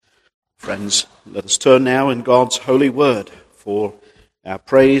Friends, let us turn now in God's holy word for our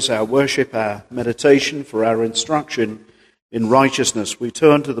praise, our worship, our meditation, for our instruction in righteousness. We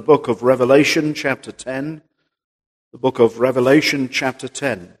turn to the book of Revelation, chapter 10. The book of Revelation, chapter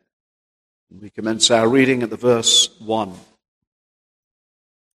 10. We commence our reading at the verse 1.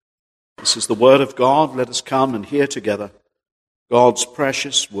 This is the word of God. Let us come and hear together God's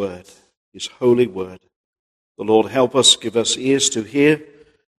precious word, his holy word. The Lord help us, give us ears to hear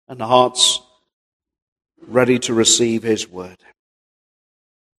and hearts ready to receive his word.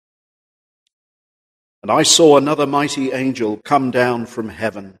 And I saw another mighty angel come down from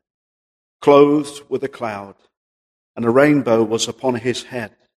heaven, clothed with a cloud, and a rainbow was upon his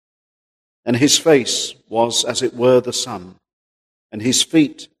head. And his face was as it were the sun, and his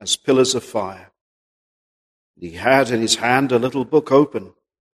feet as pillars of fire. And he had in his hand a little book open,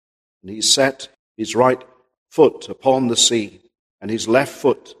 and he set his right foot upon the sea, and his left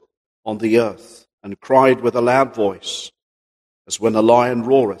foot on the earth, and cried with a loud voice, as when a lion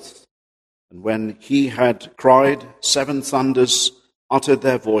roareth. And when he had cried, 7 thunders uttered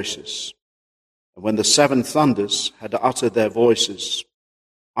their voices. And when the 7 thunders had uttered their voices,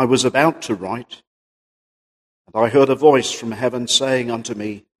 I was about to write, and I heard a voice from heaven saying unto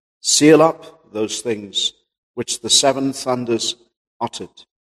me, Seal up those things which the 7 thunders uttered,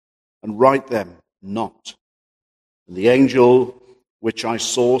 and write them not. And the angel which I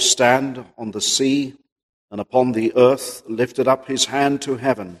saw stand on the sea and upon the earth lifted up his hand to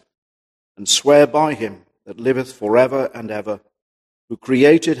heaven, and swear by him that liveth forever and ever, who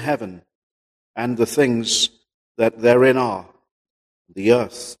created heaven and the things that therein are, the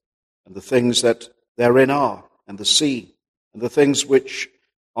earth and the things that therein are, and the sea and the things which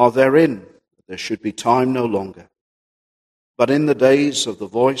are therein, that there should be time no longer. But in the days of the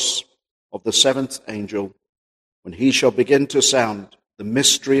voice of the 7th angel, when he shall begin to sound, the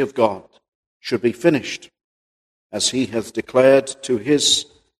mystery of God should be finished, as he hath declared to his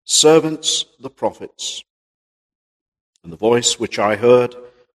servants the prophets. And the voice which I heard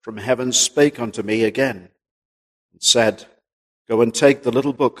from heaven spake unto me again, and said, Go and take the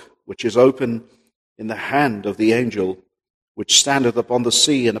little book which is open in the hand of the angel which standeth upon the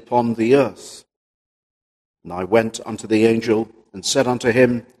sea and upon the earth. And I went unto the angel, and said unto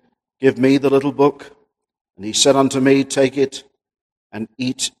him, Give me the little book. And he said unto me, Take it, and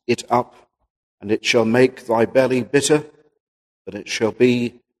eat it up, and it shall make thy belly bitter, but it shall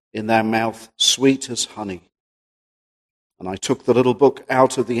be in thy mouth sweet as honey. And I took the little book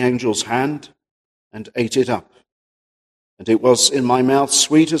out of the angel's hand, and ate it up. And it was in my mouth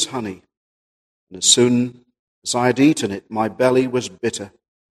sweet as honey. And as soon as I had eaten it, my belly was bitter.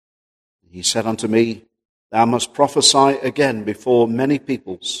 And he said unto me, Thou must prophesy again before many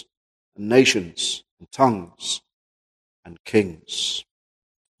peoples, and nations, and tongues, and kings.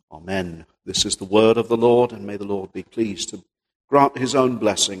 Amen. This is the word of the Lord, and may the Lord be pleased to grant his own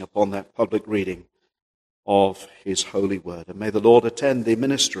blessing upon that public reading of his holy word. And may the Lord attend the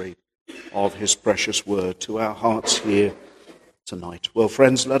ministry of his precious word to our hearts here tonight. Well,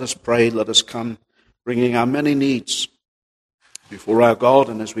 friends, let us pray. Let us come bringing our many needs before our God,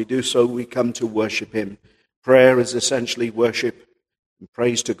 and as we do so, we come to worship him. Prayer is essentially worship and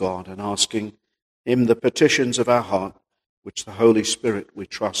praise to God, and asking him the petitions of our heart, which the Holy Spirit, we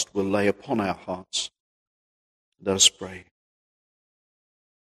trust, will lay upon our hearts. Let us pray.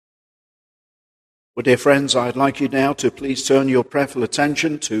 Well, dear friends, I'd like you now to please turn your prayerful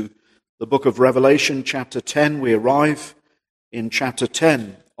attention to the book of Revelation, chapter 10. We arrive in chapter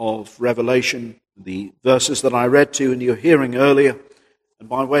 10 of Revelation, the verses that I read to you in your hearing earlier. And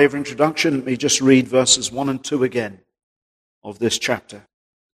by way of introduction, let me just read verses 1 and 2 again of this chapter.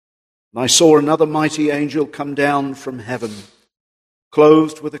 And I saw another mighty angel come down from heaven,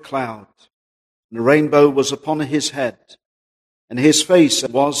 clothed with a cloud, and a rainbow was upon his head, and his face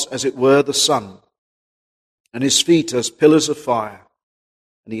was as it were the sun, and his feet as pillars of fire.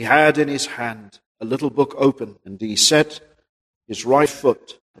 And he had in his hand a little book open, and he set his right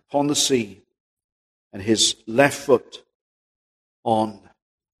foot upon the sea, and his left foot on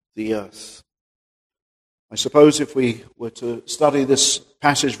the earth. I suppose if we were to study this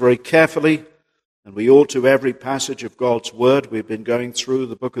passage very carefully, and we ought to every passage of God's word, we've been going through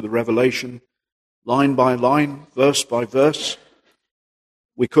the book of the Revelation, line by line, verse by verse,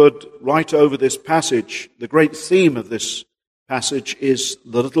 we could write over this passage. The great theme of this passage is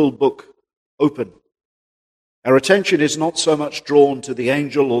the little book open. Our attention is not so much drawn to the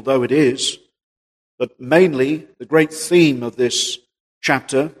angel, although it is, but mainly the great theme of this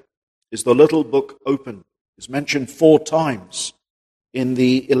chapter is the little book open. It's mentioned 4 times in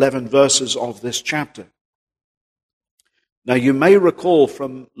the 11 verses of this chapter. Now, you may recall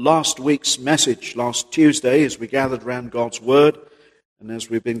from last week's message, last Tuesday, as we gathered around God's Word, and as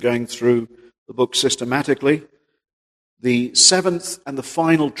we've been going through the book systematically, the seventh and the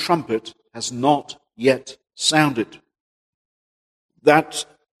final trumpet has not yet sounded. That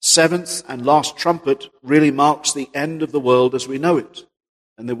seventh and last trumpet really marks the end of the world as we know it.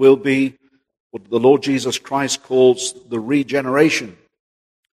 And there will be what the Lord Jesus Christ calls the regeneration.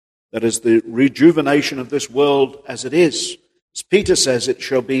 That is the rejuvenation of this world as it is. As Peter says, it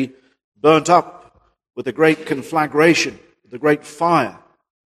shall be burnt up with a great conflagration, with a great fire.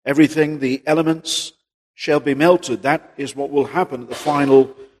 Everything, the elements, shall be melted. That is what will happen at the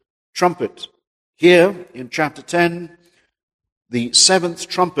final trumpet. Here, in chapter 10, the seventh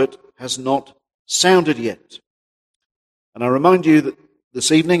trumpet has not sounded yet. And I remind you that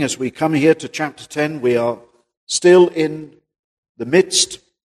this evening, as we come here to chapter 10, we are still in the midst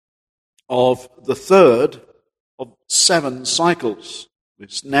of the third of 7 cycles.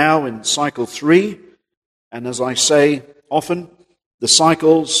 It's now in cycle 3, and as I say often, the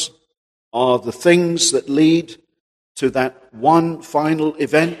cycles are the things that lead to that one final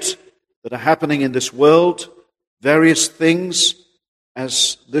event that are happening in this world, various things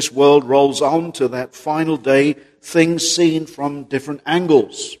as this world rolls on to that final day, things seen from different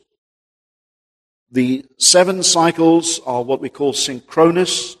angles. The 7 cycles are what we call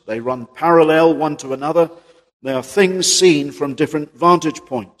synchronous. They run parallel one to another. They are things seen from different vantage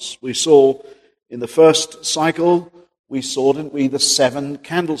points. We saw in the first cycle, we saw, didn't we, the 7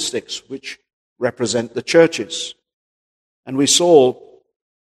 candlesticks, which represent the churches. And we saw,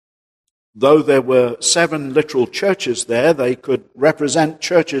 though there were 7 literal churches there, they could represent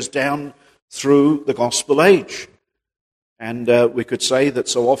churches down through the gospel age. And we could say that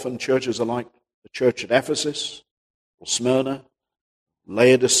so often churches are like the church at Ephesus or Smyrna,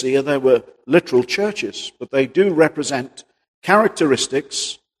 Laodicea. They were literal churches, but they do represent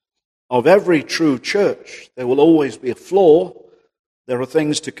characteristics of every true church. There will always be a flaw. There are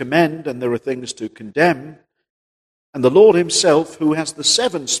things to commend and there are things to condemn. And the Lord himself, who has the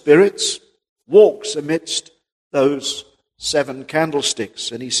 7 spirits, walks amidst those 7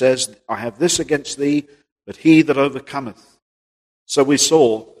 candlesticks. And he says, I have this against thee, but he that overcometh. So we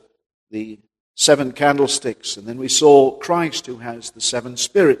saw the 7 candlesticks, and then we saw Christ who has the 7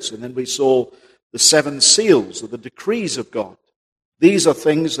 spirits, and then we saw the 7 seals of the decrees of God. These are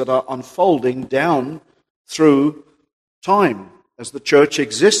things that are unfolding down through time. As the church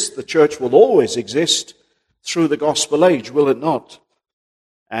exists, the church will always exist through the gospel age, will it not?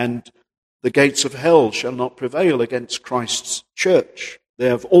 And the gates of hell shall not prevail against Christ's church.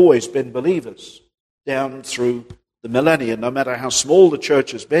 There have always been believers down through the millennia, no matter how small the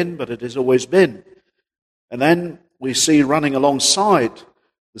church has been, but it has always been. And then we see running alongside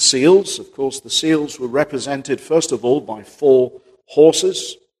the seals. Of course, the seals were represented, first of all, by 4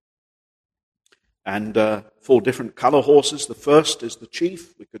 horses, and 4 different color horses. The first is the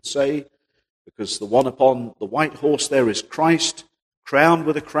chief, we could say, because the one upon the white horse there is Christ, crowned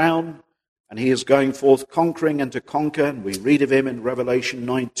with a crown, and he is going forth conquering and to conquer. And we read of him in Revelation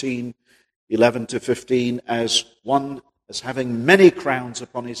 19, 11 to 15, as one as having many crowns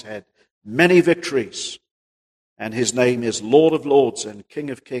upon his head, many victories. And his name is Lord of Lords and King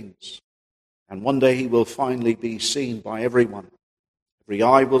of Kings. And one day he will finally be seen by everyone. Every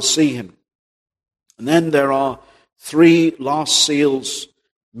eye will see him. And then there are 3 last seals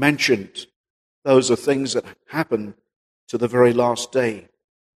mentioned. Those are things that happen to the very last day.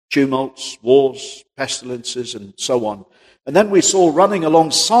 Tumults, wars, pestilences, and so on. And then we saw running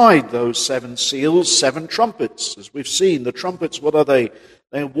alongside those 7 seals, 7 trumpets. As we've seen, the trumpets, what are they?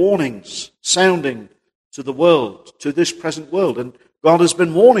 They're warnings sounding to the world, to this present world. And God has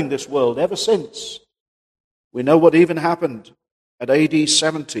been warning this world ever since. We know what even happened at AD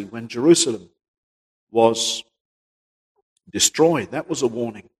 70 when Jerusalem was destroyed. That was a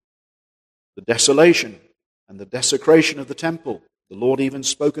warning. The desolation and the desecration of the temple. The Lord even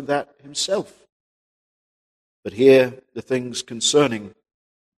spoke of that himself. But here, the things concerning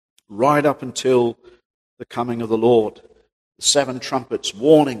right up until the coming of the Lord. The 7 trumpets,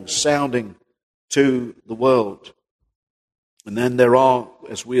 warnings sounding to the world. And then there are,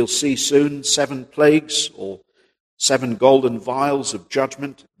 as we'll see soon, 7 plagues or 7 golden vials of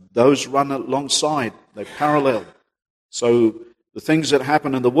judgment. Those run alongside, they parallel. So the things that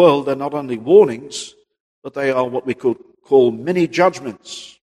happen in the world, they're not only warnings, but they are what we could call mini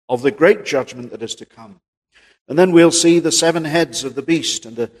judgments of the great judgment that is to come. And then we'll see the 7 heads of the beast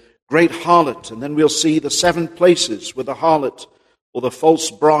and the great harlot. And then we'll see the 7 places where the harlot or the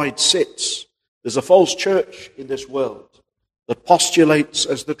false bride sits. There's a false church in this world that postulates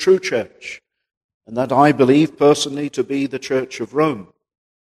as the true church. and that I believe personally to be the Church of Rome,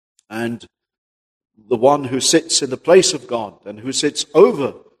 and the one who sits in the place of God and who sits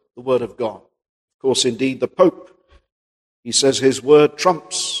over the Word of God. Of course, indeed, the Pope, he says his word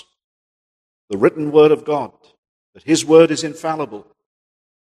trumps the written Word of God, that his word is infallible,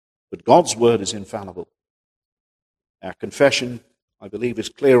 but God's word is infallible. Our confession, I believe, is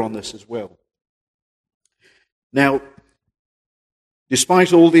clear on this as well. Now,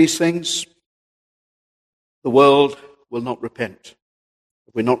 despite all these things, the world will not repent.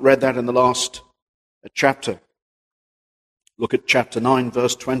 Have we not read that in the last chapter? Look at chapter 9,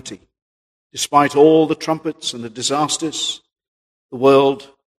 verse 20. Despite all the trumpets and the disasters, the world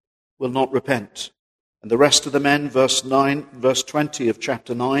will not repent. And the rest of the men, verse 20 of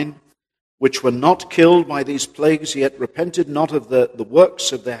chapter 9, which were not killed by these plagues, yet repented not of the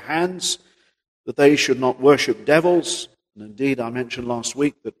works of their hands, that they should not worship devils. And indeed, I mentioned last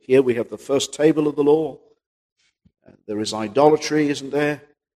week that here we have the first table of the law. There is idolatry, isn't there?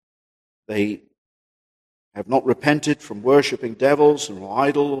 They have not repented from worshipping devils and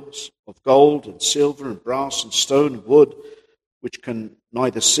idols of gold and silver and brass and stone and wood, which can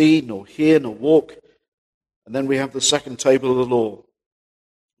neither see nor hear nor walk. And then we have the second table of the law.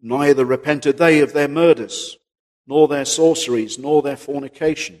 Neither repented they of their murders, nor their sorceries, nor their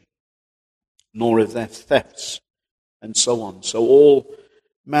fornication, nor of their thefts, and so on. So all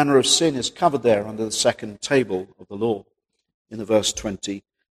manner of sin is covered there under the second table of the law in the verse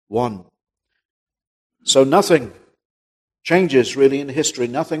 21. So nothing changes really in history.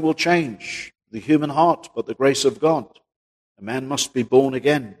 Nothing will change the human heart but the grace of God. A man must be born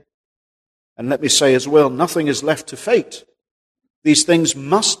again. And let me say as well, nothing is left to fate. These things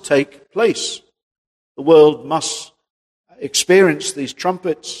must take place. The world must experience these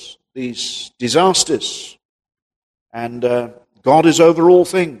trumpets, these disasters. And God is over all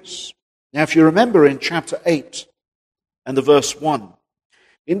things. Now, if you remember in chapter 8 and the verse 1,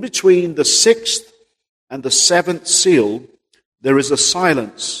 in between the sixth and the seventh seal, there is a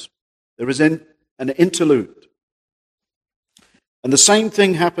silence. There is an interlude. And the same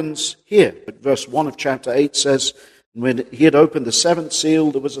thing happens here. But verse 1 of chapter 8 says, when he had opened the seventh seal,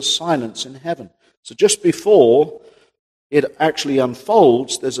 there was a silence in heaven. So just before it actually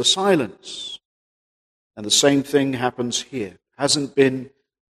unfolds, there's a silence. And the same thing happens here. Hasn't been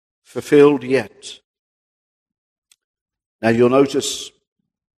fulfilled yet. Now you'll notice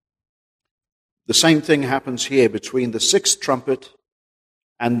the same thing happens here between the sixth trumpet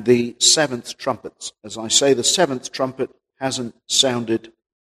and the seventh trumpet. As I say, the seventh trumpet hasn't sounded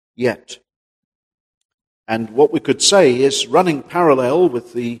yet. And what we could say is, running parallel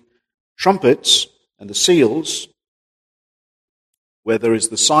with the trumpets and the seals, where there is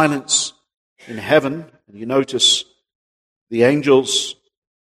the silence in heaven, and you notice the angels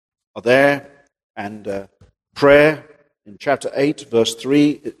are there, and prayer in chapter 8, verse 3,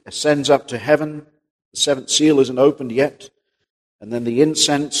 it ascends up to heaven. The seventh seal isn't opened yet. And then the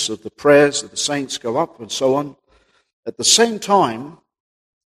incense of the prayers of the saints go up, and so on. At the same time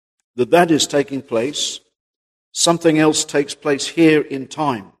that is taking place, something else takes place here in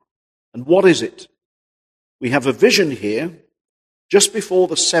time. And what is it? We have a vision here, just before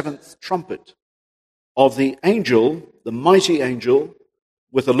the seventh trumpet, of the angel, the mighty angel,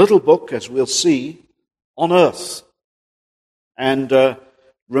 with a little book, as we'll see, on earth. And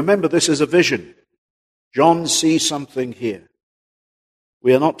remember, this is a vision. John sees something here.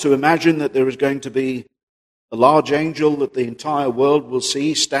 We are not to imagine that there is going to be a large angel that the entire world will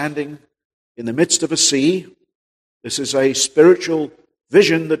see standing in the midst of a sea. This is a spiritual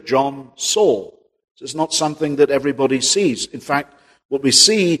vision that John saw. This is not something that everybody sees. In fact, what we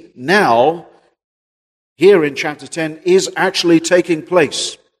see now, here in chapter 10, is actually taking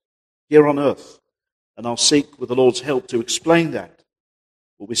place here on earth. And I'll seek, with the Lord's help, to explain that.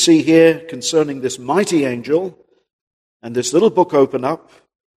 What we see here concerning this mighty angel, and this little book open up,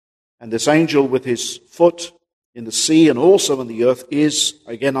 and this angel with his foot in the sea and also in the earth is,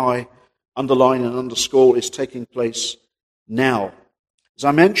 again I underline and underscore, is taking place now. As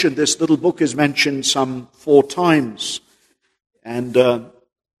I mentioned, this little book is mentioned some 4 times. And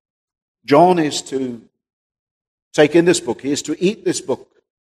John is to take in this book. He is to eat this book.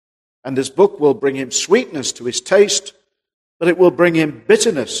 And this book will bring him sweetness to his taste, but it will bring him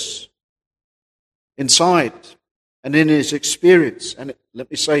bitterness inside and in his experience. And let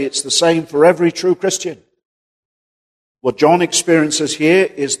me say, it's the same for every true Christian. What John experiences here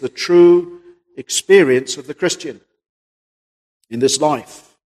is the true experience of the Christian in this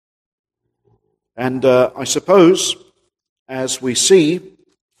life. And I suppose, as we see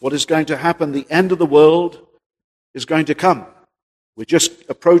what is going to happen, the end of the world is going to come. We're just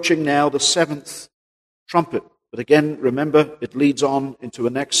approaching now the 7th trumpet. But again, remember, it leads on into a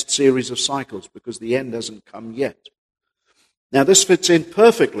next series of cycles because the end hasn't come yet. Now, this fits in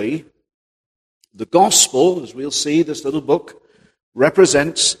perfectly. The gospel, as we'll see, this little book,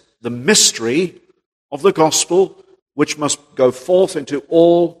 represents the mystery of the gospel which must go forth into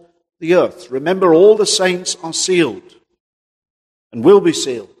all the earth. Remember, all the saints are sealed and will be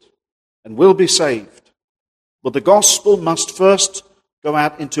sealed and will be saved. But the gospel must first go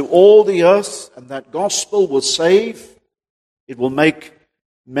out into all the earth, and that gospel will save. It will make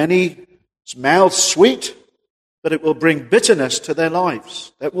many's mouths sweet, but it will bring bitterness to their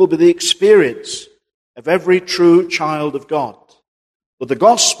lives. That will be the experience of every true child of God. But the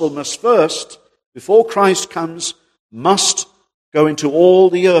gospel must first, before Christ comes, must go into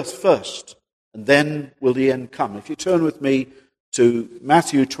all the earth first, and then will the end come. If you turn with me to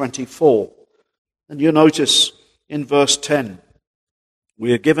Matthew 24, and you notice in verse 10,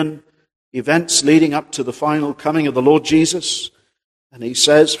 we are given events leading up to the final coming of the Lord Jesus, and he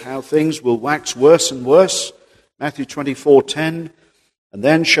says how things will wax worse and worse. Matthew 24:10, and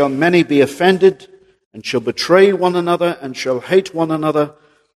then shall many be offended, and shall betray one another, and shall hate one another,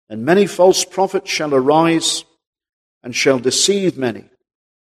 and many false prophets shall arise, and shall deceive many.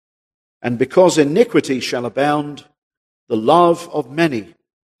 And because iniquity shall abound, the love of many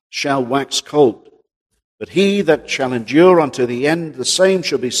shall wax cold. But he that shall endure unto the end, the same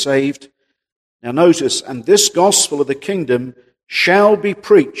shall be saved. Now notice, and this gospel of the kingdom shall be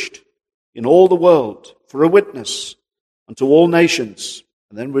preached in all the world for a witness unto all nations.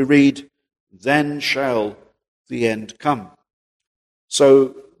 And then we read, then shall the end come.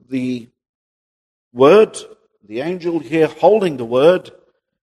 So the word, the angel here holding the word,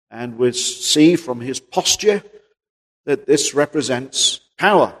 and we see from his posture that this represents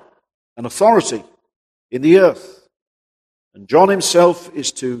power and authority in the earth. And John himself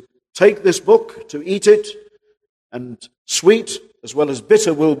is to take this book, to eat it, and sweet as well as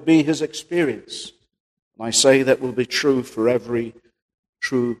bitter will be his experience. And I say that will be true for every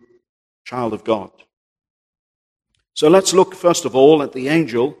true child of God. So let's look first of all at the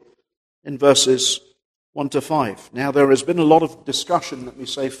angel in verses 1 to 5. Now there has been a lot of discussion, let me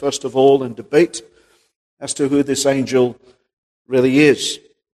say first of all, and debate as to who this angel really is.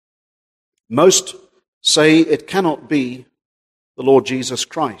 Most say it cannot be the Lord Jesus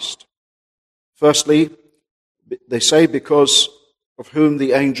Christ. Firstly, they say because of whom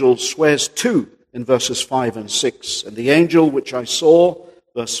the angel swears to in verses 5 and 6. And the angel which I saw,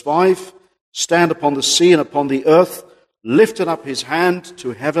 verse 5, stand upon the sea and upon the earth, lifted up his hand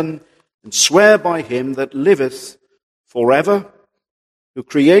to heaven, and swear by him that liveth forever, who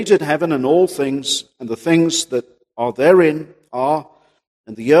created heaven and all things, and the things that are therein are,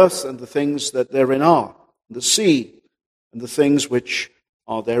 and the earth and the things that therein are, and the sea and the things which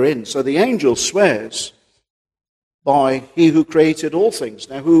are therein. So the angel swears by he who created all things.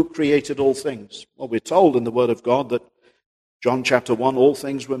 Now, who created all things? Well, we're told in the Word of God that John chapter 1, all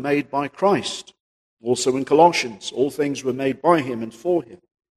things were made by Christ. Also in Colossians, all things were made by him and for him.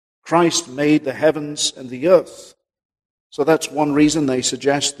 Christ made the heavens and the earth. So that's one reason they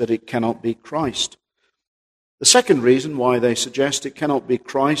suggest that it cannot be Christ. The second reason why they suggest it cannot be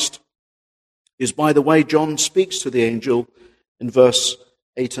Christ is by the way John speaks to the angel in verse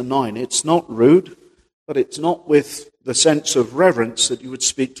 8 and 9. It's not rude, but it's not with the sense of reverence that you would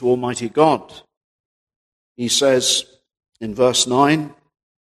speak to Almighty God. He says in verse 9,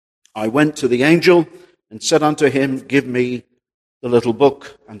 I went to the angel and said unto him, give me the little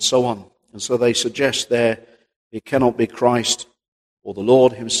book, and so on. And so they suggest there it cannot be Christ or the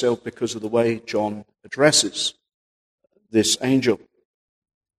Lord himself because of the way John addresses this angel.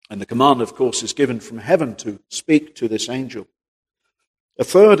 And the command, of course, is given from heaven to speak to this angel. A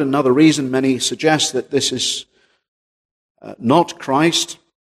third, another reason many suggest that this is not Christ,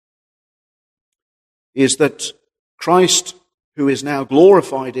 is that Christ, who is now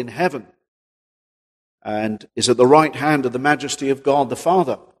glorified in heaven and is at the right hand of the majesty of God the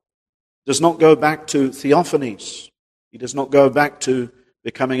Father, does not go back to theophanies. He does not go back to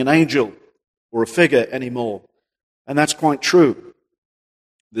becoming an angel or a figure anymore. And that's quite true.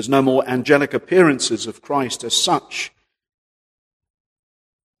 There's no more angelic appearances of Christ as such.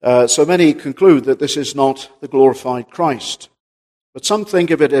 So many conclude that this is not the glorified Christ. But some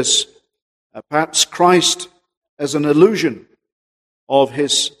think of it as perhaps Christ as an illusion of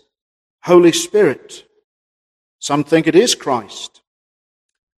his Holy Spirit. Some think it is Christ.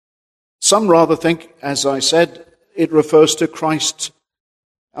 Some rather think, as I said, it refers to Christ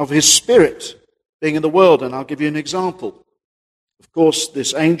of his Spirit being in the world. And I'll give you an example. Of course,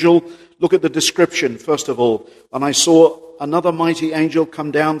 this angel, look at the description, first of all. And I saw another mighty angel come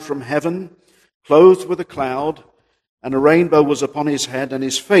down from heaven, clothed with a cloud, and a rainbow was upon his head, and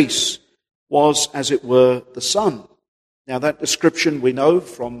his face was as it were the sun. Now that description we know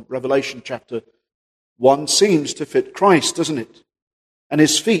from Revelation chapter 1 seems to fit Christ, doesn't it? And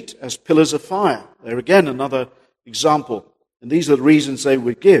his feet as pillars of fire. There again another example. And these are the reasons they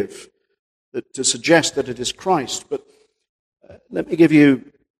would give to suggest that it is Christ. But let me give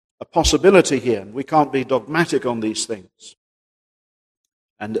you a possibility here. We can't be dogmatic on these things.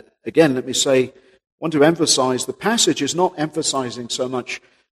 And again, let me say, I want to emphasize the passage is not emphasizing so much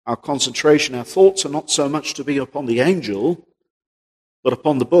our concentration, our thoughts are not so much to be upon the angel, but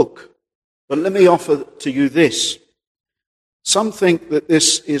upon the book. But let me offer to you this. Some think that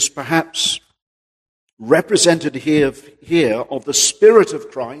this is perhaps represented here of the Spirit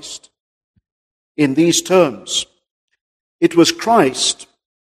of Christ in these terms. It was Christ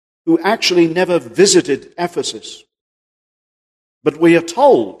who actually never visited Ephesus, but we are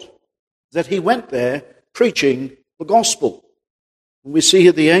told that he went there preaching the gospel. And we see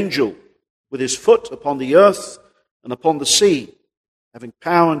here the angel with his foot upon the earth and upon the sea, having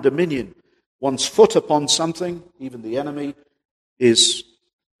power and dominion. One's foot upon something, even the enemy, is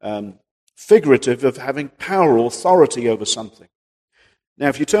figurative of having power or authority over something. Now,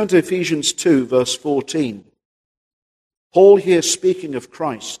 if you turn to Ephesians 2, verse 14, Paul here speaking of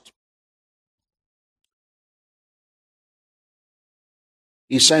Christ,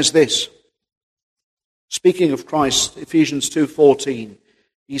 he says this, speaking of Christ, Ephesians 2:14,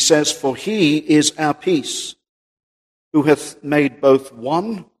 he says, "For he is our peace, who hath made both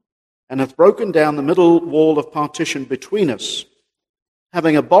one, and hath broken down the middle wall of partition between us,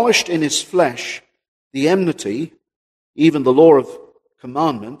 having abolished in his flesh the enmity, even the law of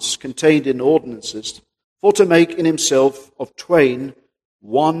commandments contained in ordinances, for to make in himself of twain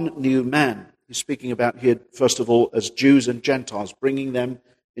one new man." He's speaking about here, first of all, as Jews and Gentiles, bringing them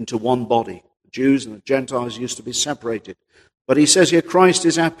into one body. The Jews and the Gentiles used to be separated. But he says here, Christ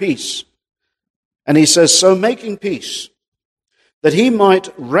is our peace. And he says, so making peace, that he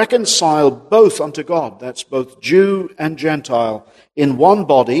might reconcile both unto God, that's both Jew and Gentile, in one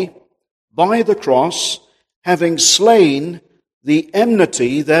body, by the cross, having slain the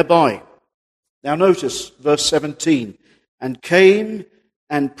enmity thereby. Now notice verse 17, and came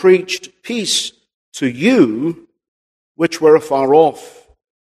and preached peace to you which were afar off,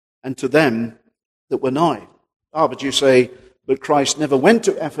 and to them that were nigh. But you say, but Christ never went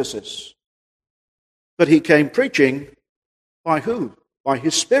to Ephesus. But he came preaching by who? By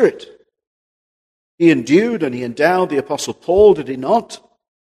his Spirit. He endued and he endowed the Apostle Paul, did he not?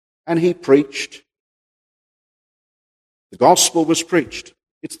 And he preached. The gospel was preached.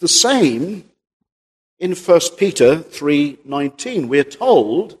 It's the same in 1 Peter 3:19. We're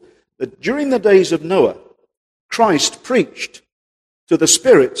told that during the days of Noah, Christ preached to the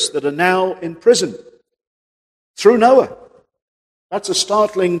spirits that are now in prison through Noah. That's a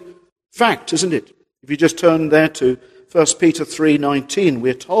startling fact, isn't it? If you just turn there to 1 Peter 3:19,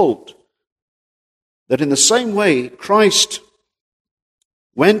 we're told that in the same way Christ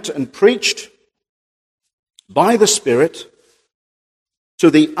went and preached by the Spirit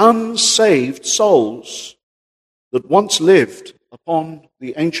to the unsaved souls that once lived upon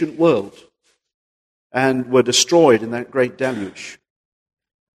the ancient world and were destroyed in that great deluge.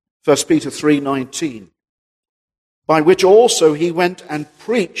 1 Peter 3:19, by which also he went and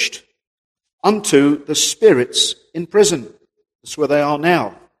preached unto the spirits in prison. That's where they are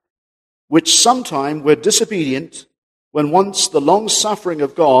now, which sometime were disobedient, when once the long suffering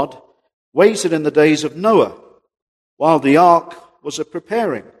of God waited in the days of Noah, while the ark was a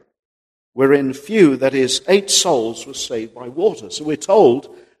preparing, wherein few, that is, 8 souls, were saved by water. So we're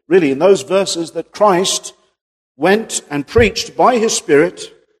told, really, in those verses, that Christ went and preached by his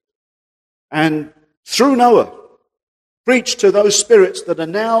Spirit, and through Noah, preached to those spirits that are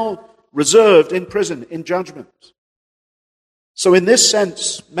now reserved in prison, in judgment. So in this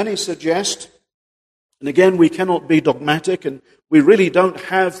sense, many suggest, and again, we cannot be dogmatic, and we really don't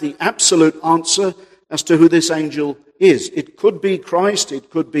have the absolute answer as to who this angel is. It could be Christ, it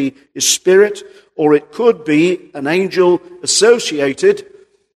could be his Spirit, or it could be an angel associated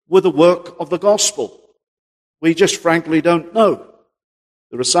with the work of the gospel. We just frankly don't know.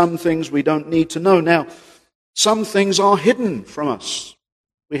 There are some things we don't need to know. Now, some things are hidden from us.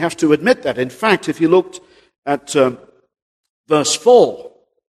 We have to admit that. In fact, if you looked at verse 4,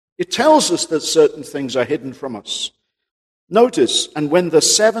 it tells us that certain things are hidden from us. Notice, and when the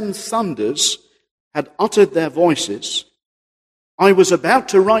 7 thunders had uttered their voices, I was about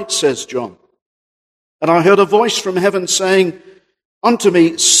to write, says John, and I heard a voice from heaven saying unto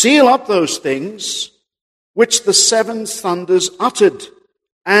me, seal up those things which the 7 thunders uttered,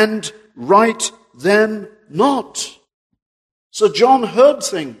 and write them not. So John heard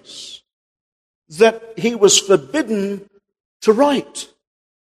things that he was forbidden to write.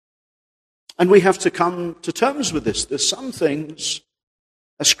 And we have to come to terms with this. There's some things,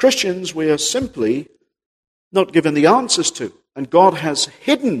 as Christians, we are simply not given the answers to. And God has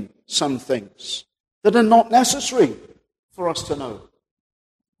hidden some things that are not necessary for us to know.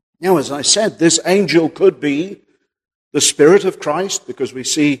 Now, as I said, this angel could be the Spirit of Christ, because we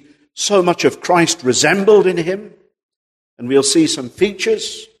see so much of Christ resembled in him, and we'll see some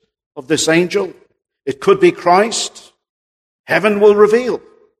features of this angel. It could be Christ. Heaven will reveal.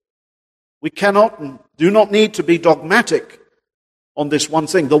 We cannot and do not need to be dogmatic on this one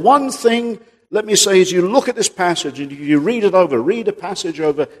thing. The one thing, let me say, is you look at this passage and you read a passage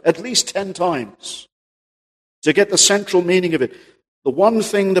over at least 10 times to get the central meaning of it. The one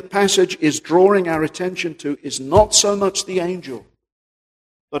thing the passage is drawing our attention to is not so much the angel,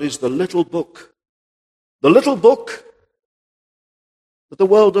 but is the little book. The little book that the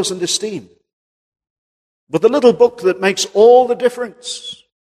world doesn't esteem. But the little book that makes all the difference.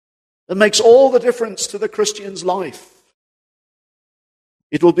 That makes all the difference to the Christian's life.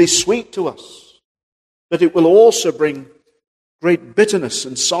 It will be sweet to us, but it will also bring great bitterness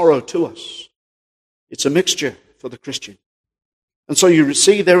and sorrow to us. It's a mixture for the Christian. And so you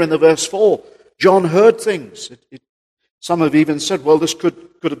see there in the verse 4, John heard things. Some have even said, well, this could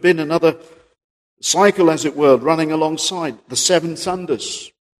have been another cycle, as it were, running alongside the 7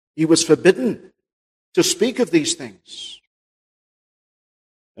 thunders. He was forbidden to speak of these things.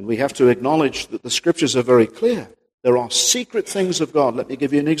 And we have to acknowledge that the Scriptures are very clear. There are secret things of God. Let me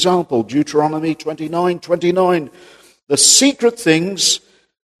give you an example. Deuteronomy 29:29. The secret things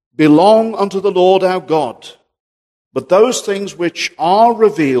belong unto the Lord our God, but those things which are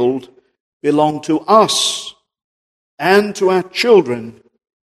revealed belong to us and to our children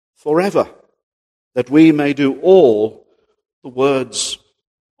forever, that we may do all the words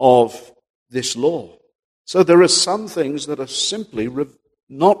of this law. So there are some things that are simply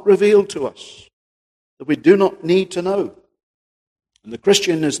not revealed to us, that we do not need to know. And the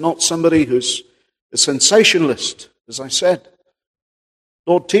Christian is not somebody who's a sensationalist, as I said.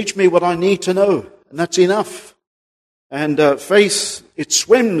 Lord, teach me what I need to know, and that's enough. And faith, it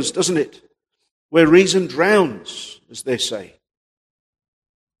swims, doesn't it, where reason drowns, as they say.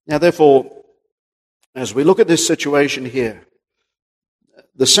 Now, therefore, as we look at this situation here,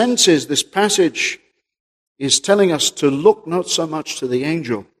 the sense is this passage is telling us to look not so much to the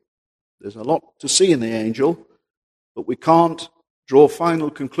angel. There's a lot to see in the angel, but we can't draw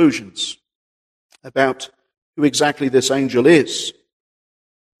final conclusions about who exactly this angel is.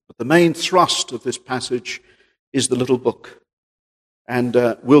 But the main thrust of this passage is the little book, and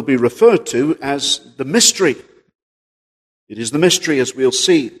will be referred to as the mystery. It is the mystery, as we'll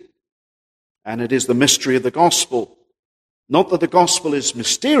see, and it is the mystery of the gospel. Not that the gospel is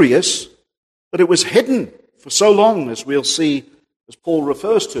mysterious, but it was hidden for so long, as we'll see, as Paul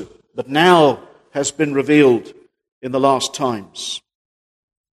refers to, but now has been revealed in the last times.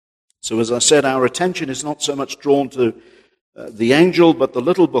 So as I said, our attention is not so much drawn to the angel, but the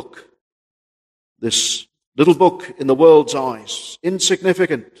little book. This little book in the world's eyes,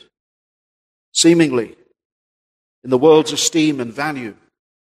 insignificant, seemingly, in the world's esteem and value,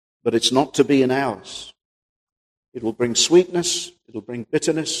 but it's not to be in ours. It will bring sweetness, it will bring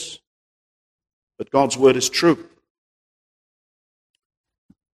bitterness, but God's word is true.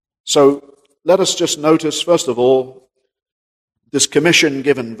 So let us just notice, first of all, this commission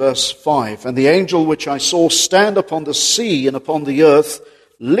given, verse 5. And the angel which I saw stand upon the sea and upon the earth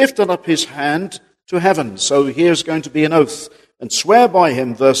lifted up his hand to heaven. So here's going to be an oath. And swear by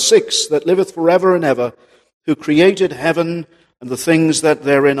him, verse 6, that liveth forever and ever, who created heaven and the things that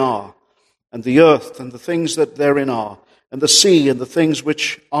therein are, and the earth and the things that therein are, and the sea and the things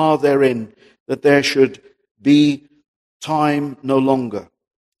which are therein, that there should be time no longer.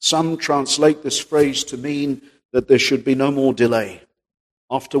 Some translate this phrase to mean that there should be no more delay.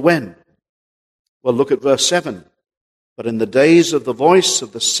 After when? Well, look at verse 7. But in the days of the voice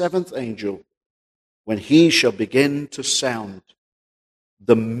of the 7th angel, when he shall begin to sound,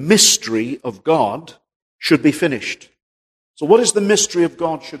 the mystery of God should be finished. So what is the mystery of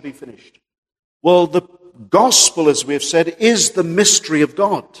God should be finished? Well, the gospel, as we have said, is the mystery of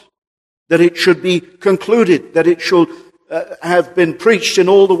God. That it should be concluded, that it should have been preached in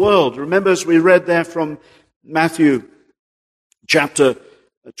all the world. Remember, as we read there from Matthew chapter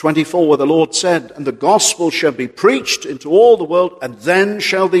 24, where the Lord said, and the gospel shall be preached into all the world, and then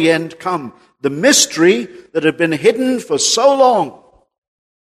shall the end come. The mystery that had been hidden for so long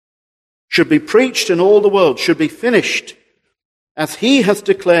should be preached in all the world, should be finished. as he hath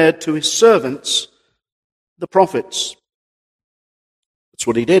declared to his servants, the prophets. That's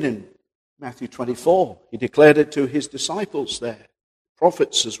what he did in Matthew 24. He declared it to his disciples there,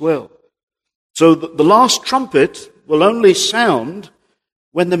 prophets as well. So the last trumpet will only sound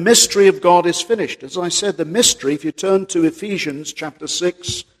when the mystery of God is finished. As I said, the mystery, if you turn to Ephesians chapter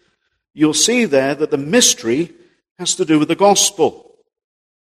 6, you'll see there that the mystery has to do with the gospel.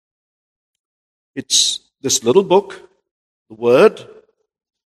 It's this little book, the Word,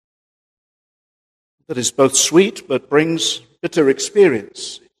 that is both sweet but brings bitter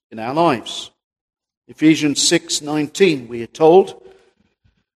experience in our lives. Ephesians 6:19, we are told,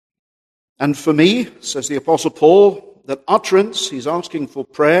 and for me, says the Apostle Paul, that utterance, he's asking for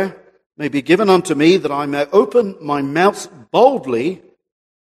prayer, may be given unto me, that I may open my mouth boldly,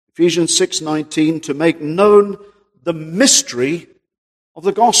 Ephesians 6:19, to make known the mystery of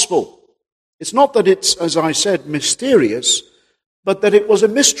the gospel. It's not that it's, as I said, mysterious, but that it was a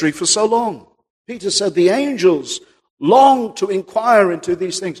mystery for so long. Peter said the angels longed to inquire into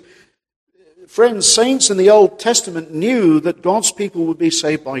these things. Friends, saints in the Old Testament knew that God's people would be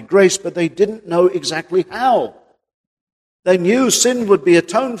saved by grace, but they didn't know exactly how. They knew sin would be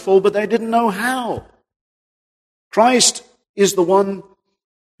atoned for, but they didn't know how. Christ is the one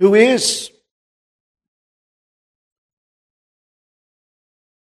who is.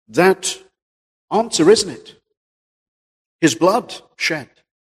 That answer, isn't it? His blood shed,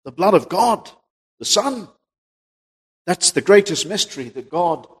 the blood of God, the Son. That's the greatest mystery, that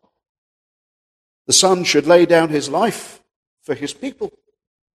God, the Son, should lay down his life for his people.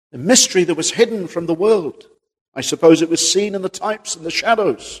 The mystery that was hidden from the world. I suppose it was seen in the types and the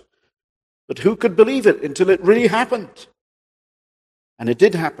shadows. But who could believe it until it really happened? And it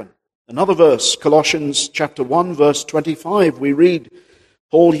did happen. Another verse, Colossians chapter 1, verse 25, we read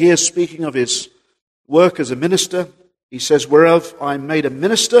Paul here speaking of his work as a minister. He says, whereof I am made a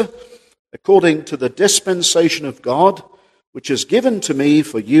minister according to the dispensation of God, which is given to me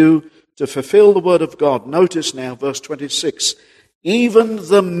for you to fulfill the word of God. Notice now verse 26. Even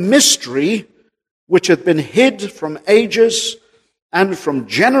the mystery which hath been hid from ages and from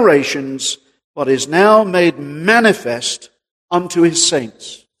generations, but is now made manifest unto his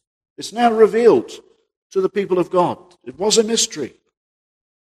saints. It's now revealed to the people of God. It was a mystery.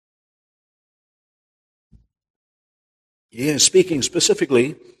 Here, speaking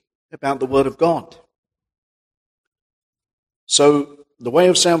specifically about the Word of God. So, the way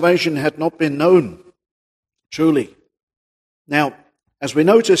of salvation had not been known, truly. Now, as we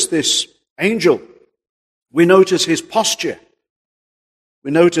notice this angel, we notice his posture.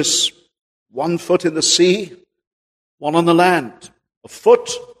 We notice one foot in the sea, one on the land. A foot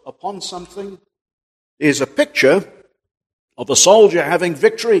upon something is a picture of a soldier having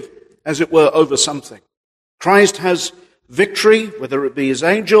victory, as it were, over something. Christ has victory, whether it be his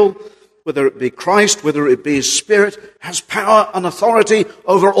angel, whether it be Christ, whether it be his Spirit, has power and authority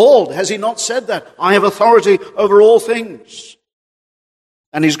over all. Has he not said that? I have authority over all things.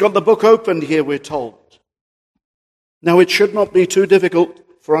 And he's got the book opened here, we're told. Now, it should not be too difficult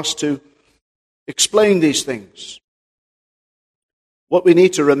for us to explain these things. What we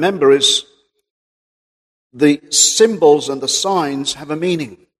need to remember is the symbols and the signs have a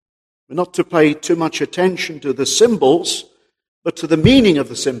meaning. We're not to pay too much attention to the symbols, but to the meaning of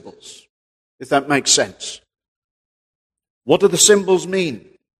the symbols, if that makes sense. What do the symbols mean?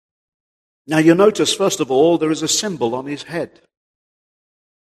 Now you notice, first of all, there is a symbol on his head,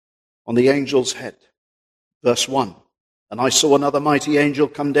 on the angel's head. Verse 1, and I saw another mighty angel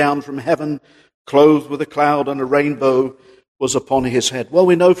come down from heaven, clothed with a cloud, and a rainbow was upon his head. Well,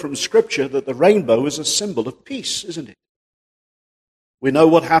 we know from Scripture that the rainbow is a symbol of peace, isn't it? We know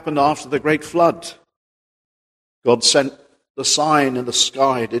what happened after the great flood. God sent the sign in the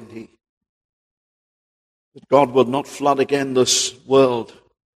sky, didn't he? That God would not flood again this world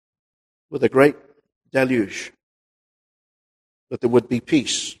with a great deluge, but there would be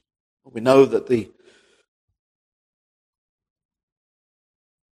peace. We know that the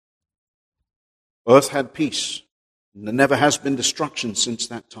earth had peace, and there never has been destruction since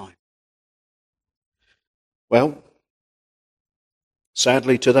that time. Well,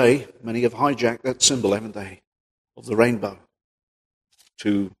 sadly today, many have hijacked that symbol, haven't they, of the rainbow,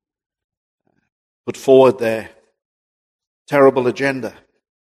 to put forward their terrible agenda.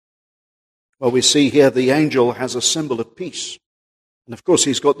 Well, we see here the angel has a symbol of peace. And of course,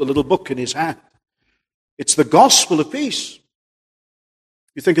 he's got the little book in his hand. It's the gospel of peace.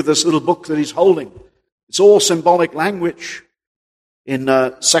 You think of this little book that he's holding. It's all symbolic language. In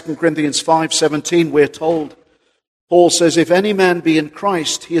 2 Corinthians 5:17, we're told, Paul says, if any man be in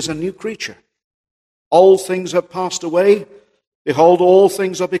Christ, he is a new creature. Old things have passed away. Behold, all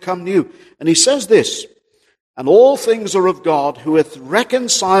things are become new. And he says this, and all things are of God, who hath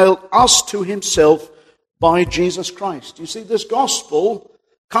reconciled us to himself by Jesus Christ. You see, this gospel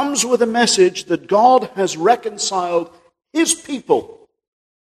comes with a message that God has reconciled his people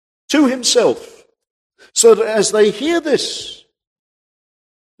to himself. So that as they hear this,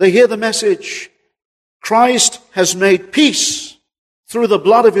 they hear the message, Christ has made peace through the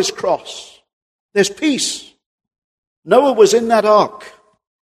blood of his cross. There's peace. Noah was in that ark.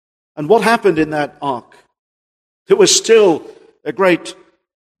 And what happened in that ark? There was still a great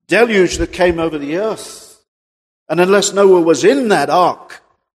deluge that came over the earth. And unless Noah was in that ark,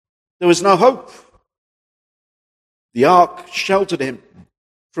 there was no hope. The ark sheltered him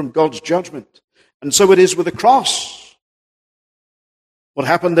from God's judgment. And so it is with the cross. What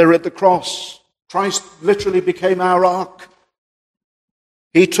happened there at the cross? Christ literally became our ark.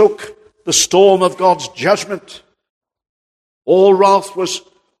 He took the storm of God's judgment. All wrath was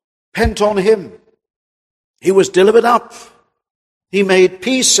pent on him. He was delivered up. He made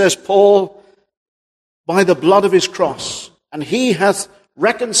peace, says Paul, by the blood of his cross. And he hath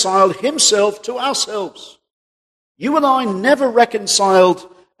reconciled himself to ourselves. You and I never reconciled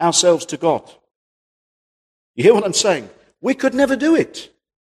ourselves to God. You hear what I'm saying? We could never do it.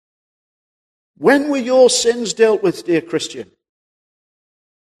 When were your sins dealt with, dear Christian?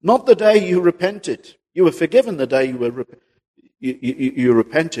 Not the day you repented. You were forgiven the day you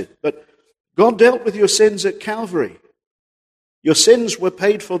repented. But God dealt with your sins at Calvary. Your sins were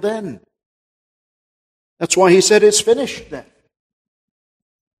paid for then. That's why he said it's finished then.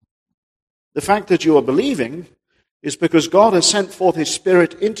 The fact that you are believing is because God has sent forth his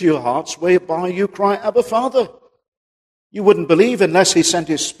Spirit into your hearts, whereby you cry, Abba, Father. You wouldn't believe unless he sent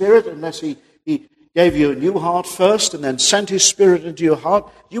his Spirit, unless he gave you a new heart first and then sent his Spirit into your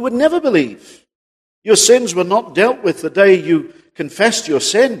heart. You would never believe. Your sins were not dealt with the day you confessed your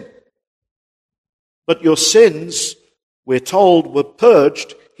sin. But your sins, we're told, were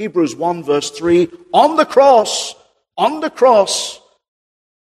purged, Hebrews 1 verse 3, on the cross,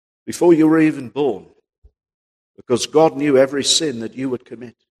 before you were even born. Because God knew every sin that you would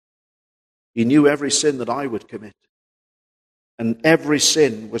commit. He knew every sin that I would commit. And every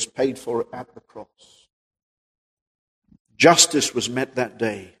sin was paid for at the cross. Justice was met that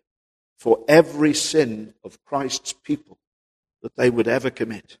day for every sin of Christ's people that they would ever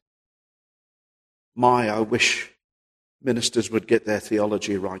commit. I wish ministers would get their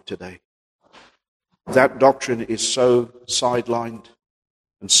theology right today. That doctrine is so sidelined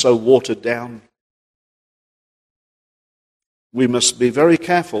and so watered down. We must be very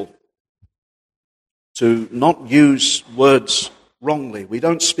careful to not use words wrongly. We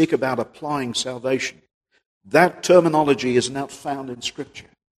don't speak about applying salvation. That terminology is not found in Scripture.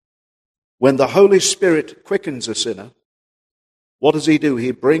 When the Holy Spirit quickens a sinner, what does he do?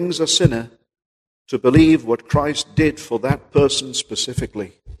 He brings a sinner to believe what Christ did for that person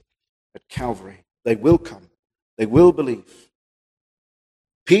specifically at Calvary. They will come. They will believe.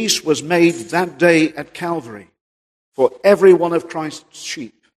 Peace was made that day at Calvary for every one of Christ's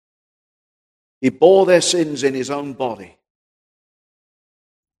sheep. He bore their sins in his own body.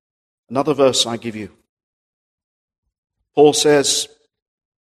 Another verse I give you. Paul says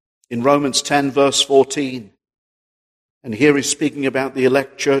in Romans 10 verse 14, and here he's speaking about the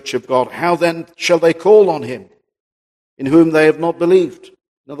elect church of God. How then shall they call on him in whom they have not believed?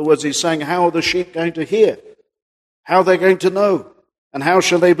 In other words, he's saying, how are the sheep going to hear? How are they going to know? And how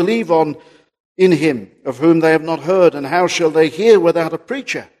shall they believe in him of whom they have not heard? And how shall they hear without a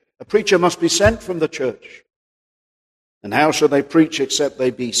preacher? A preacher must be sent from the church. And how shall they preach except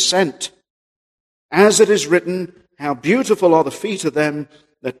they be sent? As it is written, how beautiful are the feet of them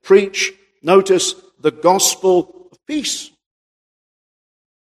that preach, notice, the gospel of peace.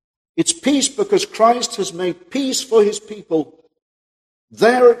 It's peace because Christ has made peace for his people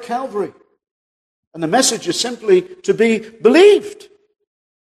there at Calvary. And the message is simply to be believed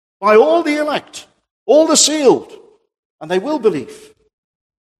by all the elect, all the sealed, and they will believe.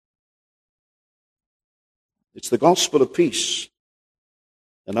 It's the gospel of peace.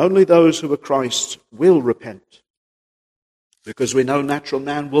 And only those who are Christ will repent. Because we know natural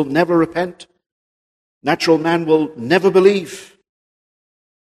man will never repent. Natural man will never believe.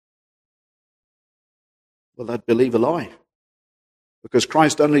 Well, they'd believe a lie. Because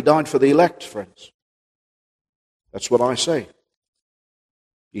Christ only died for the elect, friends. That's what I say.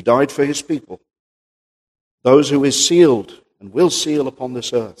 He died for his people. Those who is sealed and will seal upon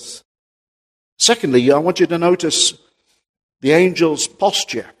this earth. Secondly, I want you to notice the angel's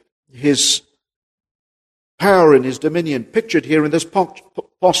posture, his power and his dominion, pictured here in this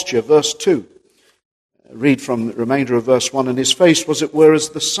posture, verse 2. read from the remainder of verse 1, and his face was it were as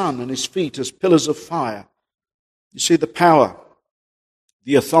the sun, and his feet as pillars of fire. You see the power,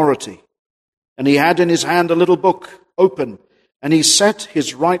 the authority. And he had in his hand a little book open, and he set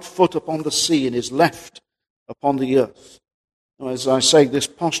his right foot upon the sea and his left upon the earth. Now, as I say, this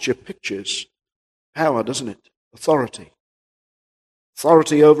posture pictures power, doesn't it? Authority.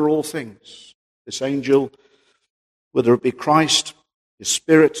 Authority over all things. This angel, whether it be Christ, his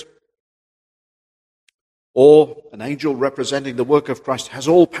Spirit, or an angel representing the work of Christ, has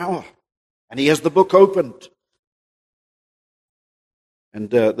all power. And he has the book opened. And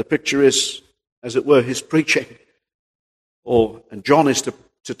the picture is, as it were, his preaching. And John is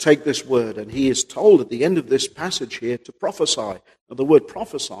to take this word, and he is told at the end of this passage here to prophesy. Now, the word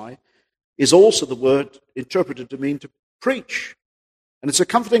prophesy is also the word interpreted to mean to preach. And it's a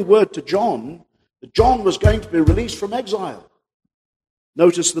comforting word to John, that John was going to be released from exile.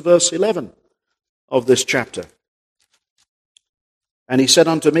 Notice the verse 11 of this chapter. And he said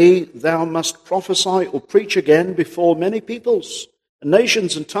unto me, thou must prophesy or preach again before many peoples, and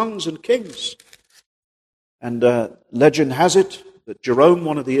nations and tongues and kings. And legend has it that Jerome,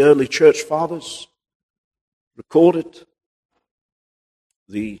 one of the early church fathers, recorded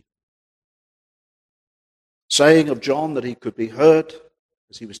the saying of John that he could be heard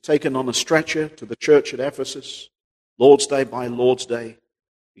as he was taken on a stretcher to the church at Ephesus, Lord's Day by Lord's Day,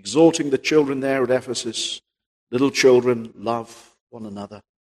 exhorting the children there at Ephesus, little children, love one another.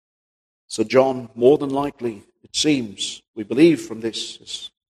 So John, more than likely, it seems, we believe from this,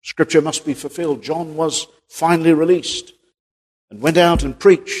 Scripture must be fulfilled. John was finally released and went out and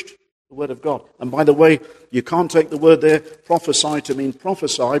preached the word of God. And by the way, you can't take the word there, prophesy, to mean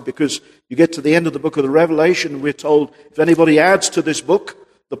prophesy, because you get to the end of the book of the Revelation and we're told, if anybody adds to this book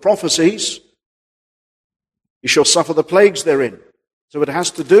the prophecies, he shall suffer the plagues therein. So it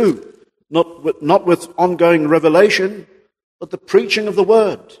has to do not with ongoing revelation, but the preaching of the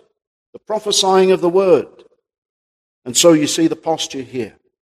word, the prophesying of the word. And so you see the posture here.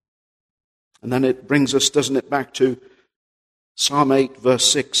 And then it brings us, doesn't it, back to Psalm 8, verse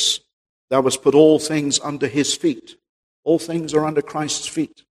 6. Thou hast put all things under his feet. All things are under Christ's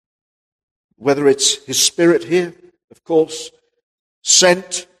feet. Whether it's his Spirit here, of course,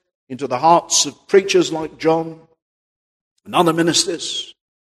 sent into the hearts of preachers like John and other ministers,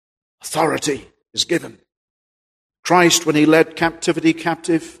 authority is given. Christ, when he led captivity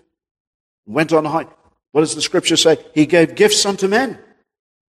captive, went on high. What does the Scripture say? He gave gifts unto men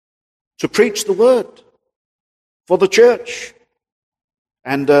to preach the word for the church.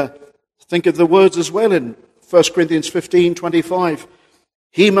 And think of the words as well in 1 Corinthians 15:25.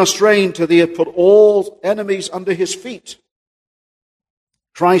 He must reign till he hath put all enemies under his feet.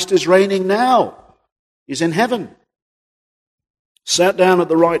 Christ is reigning now. He's in heaven, sat down at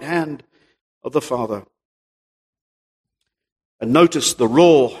the right hand of the Father. And notice the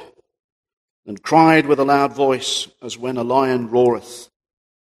roar, and cried with a loud voice, as when a lion roareth.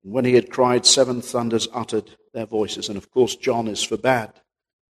 And when he had cried, 7 thunders uttered their voices. And of course, John is forbade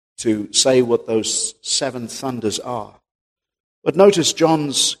to say what those 7 thunders are. But notice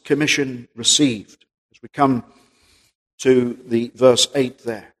John's commission received as we come to the verse 8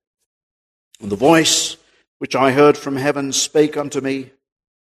 there. And the voice which I heard from heaven spake unto me,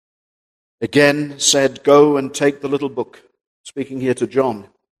 again said, go and take the little book, speaking here to John,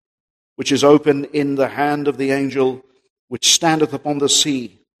 which is open in the hand of the angel which standeth upon the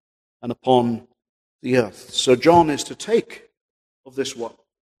sea and upon the earth. So John is to take of this one.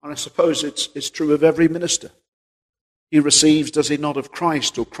 And I suppose it's true of every minister. He receives, does he not, of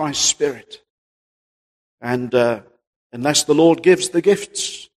Christ or Christ's Spirit. And unless the Lord gives the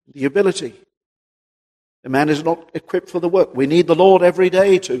gifts, the ability, the man is not equipped for the work. We need the Lord every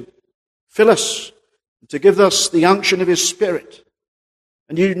day to fill us, to give us the unction of his Spirit.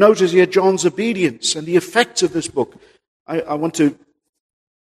 And you notice here John's obedience and the effects of this book. I want to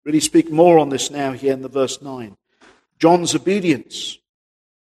really speak more on this now here in the verse 9. John's obedience.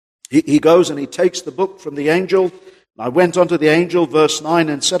 He goes and he takes the book from the angel. I went unto the angel, verse 9,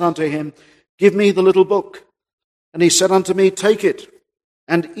 and said unto him, give me the little book. And he said unto me, take it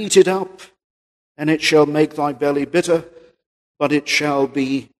and eat it up, and it shall make thy belly bitter, but it shall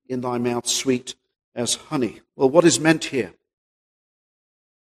be in thy mouth sweet as honey. Well, what is meant here?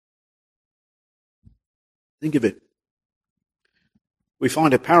 Think of it. We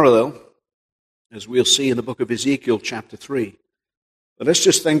find a parallel, as we'll see in the book of Ezekiel chapter 3. But let's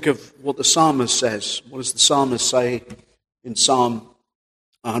just think of what the psalmist says. What does the psalmist say in Psalm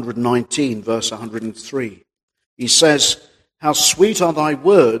 119, verse 103? He says, how sweet are thy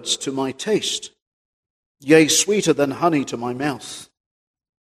words to my taste, yea, sweeter than honey to my mouth.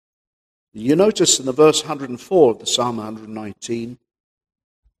 You notice in the verse 104 of the Psalm 119,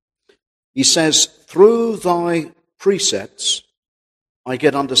 he says, through thy precepts I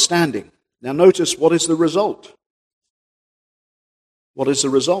get understanding. Now notice, what is the result? What is the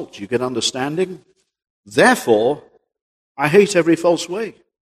result? You get understanding. Therefore, I hate every false way.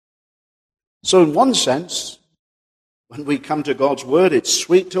 So in one sense, when we come to God's word, it's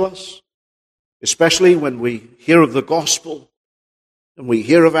sweet to us, especially when we hear of the gospel and we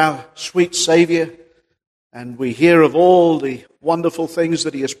hear of our sweet Savior and we hear of all the wonderful things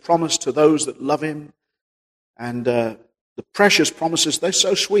that he has promised to those that love him. And the precious promises, they're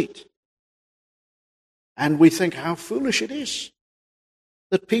so sweet. And we think how foolish it is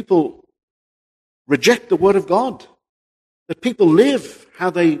that people reject the word of God, that people live how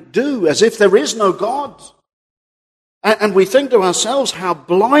they do as if there is no God. And we think to ourselves how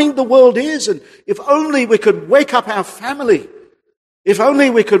blind the world is, and if only we could wake up our family, if only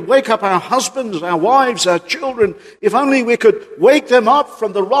we could wake up our husbands, our wives, our children, if only we could wake them up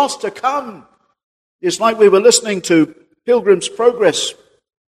from the wrath to come. It's like we were listening to Pilgrim's Progress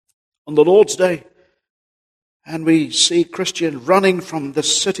on the Lord's Day, and we see Christian running from the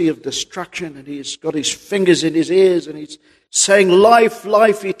city of destruction, and he's got his fingers in his ears, and he's saying, life,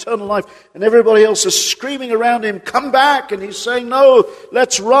 life, eternal life. And everybody else is screaming around him, come back. And he's saying, no,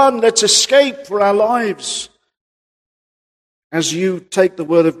 let's run, let's escape for our lives. As you take the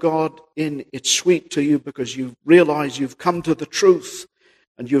word of God in, it's sweet to you because you realize you've come to the truth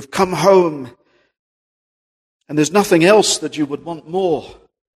and you've come home. And there's nothing else that you would want more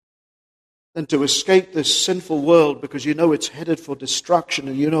than to escape this sinful world, because you know it's headed for destruction,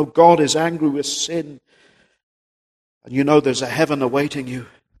 and you know God is angry with sin. And you know there's a heaven awaiting you.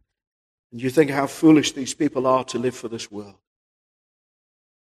 And you think how foolish these people are to live for this world.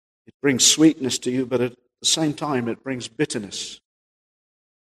 It brings sweetness to you, but at the same time it brings bitterness,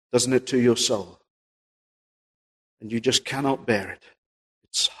 doesn't it, to your soul? And you just cannot bear it.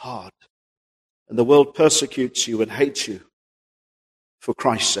 It's hard. And the world persecutes you and hates you for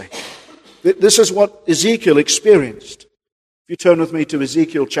Christ's sake. This is what Ezekiel experienced. If you turn with me to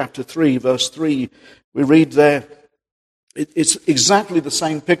Ezekiel chapter 3, verse 3, we read there, it's exactly the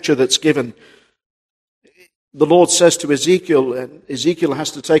same picture that's given. The Lord says to Ezekiel, and Ezekiel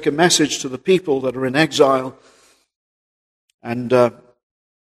has to take a message to the people that are in exile. And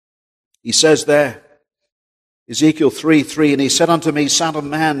he says there, Ezekiel 3:3, and he said unto me, Son of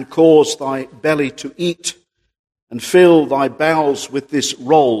man, cause thy belly to eat, and fill thy bowels with this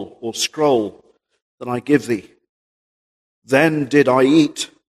roll or scroll that I give thee. Then did I eat,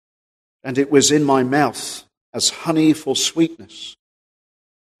 and it was in my mouth as honey for sweetness.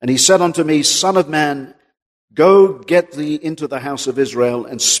 And he said unto me, Son of man, go get thee into the house of Israel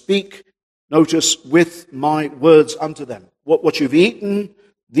and speak, notice, with my words unto them. What you've eaten,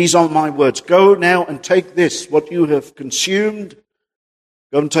 these are my words. Go now and take this, what you have consumed,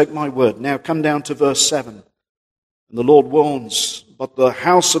 go and take my word. Now come down to verse 7. And the Lord warns, but the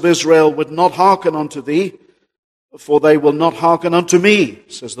house of Israel would not hearken unto thee, for they will not hearken unto me,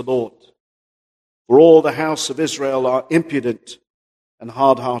 says the Lord. For all the house of Israel are impudent and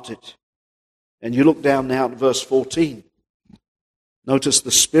hard-hearted. And you look down now at verse 14. Notice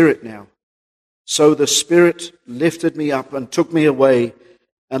the Spirit now. So the Spirit lifted me up and took me away,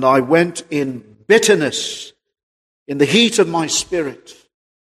 and I went in bitterness, in the heat of my spirit.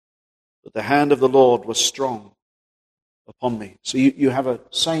 But the hand of the Lord was strong upon me. So you have a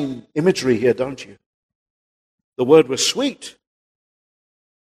same imagery here, don't you? The word was sweet.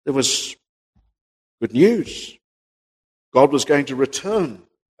 There was good news. God was going to return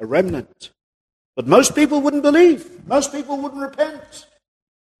a remnant. But most people wouldn't believe. Most people wouldn't repent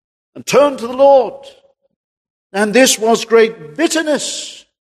and turn to the Lord. And this was great bitterness.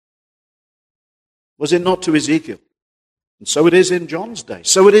 Was it not to Ezekiel? And so it is in John's day.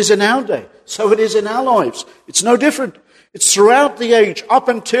 So it is in our day. So it is in our lives. It's no different. It's throughout the age, up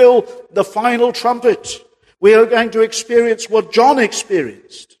until the final trumpet. We are going to experience what John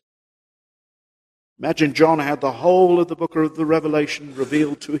experienced. Imagine John had the whole of the book of the Revelation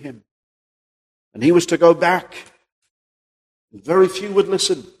revealed to him. And he was to go back. And very few would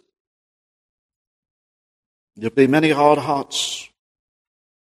listen. There'll be many hard hearts.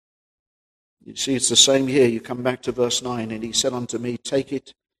 You see, it's the same here. You come back to verse 9. And he said unto me, take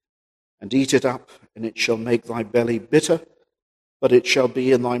it and eat it up, and it shall make thy belly bitter, but it shall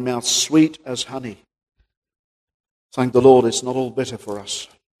be in thy mouth sweet as honey. Thank the Lord, it's not all bitter for us,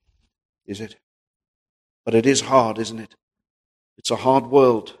 is it? But it is hard, isn't it? It's a hard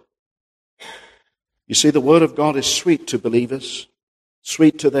world. You see, the word of God is sweet to believers,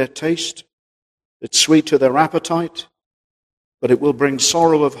 sweet to their taste, it's sweet to their appetite, but it will bring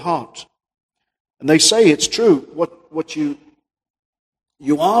sorrow of heart And they say it's true. What you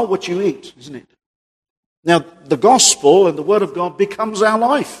are what you eat, isn't it? Now, the gospel and the word of God becomes our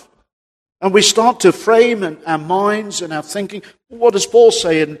life. And we start to frame our minds and our thinking. What does Paul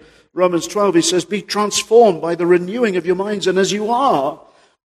say in Romans 12? He says, be transformed by the renewing of your minds. And as you are,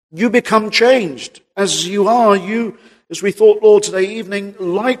 you become changed. As you are, as we thought, Lord, today evening,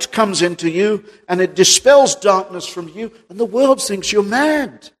 light comes into you and it dispels darkness from you. And the world thinks you're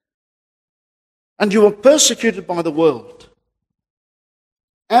mad. And you are persecuted by the world.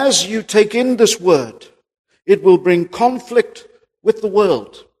 As you take in this word, it will bring conflict with the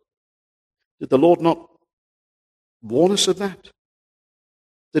world. Did the Lord not warn us of that?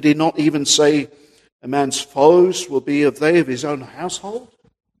 Did he not even say a man's foes will be of his own household?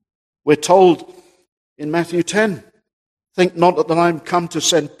 We're told in Matthew 10, think not that I am come to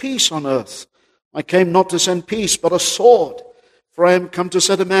send peace on earth. I came not to send peace, but a sword. For I am come to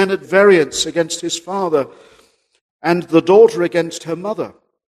set a man at variance against his father, and the daughter against her mother,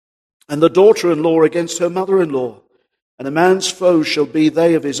 and the daughter-in-law against her mother-in-law. And a man's foes shall be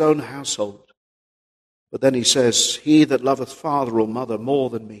they of his own household. But then he says, he that loveth father or mother more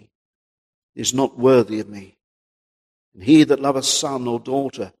than me is not worthy of me. And he that loveth son or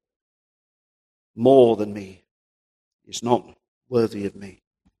daughter more than me is not worthy of me.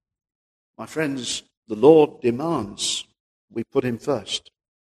 My friends, the Lord demands we put him first.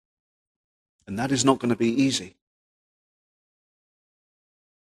 And that is not going to be easy.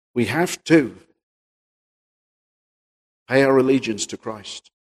 We have to pay our allegiance to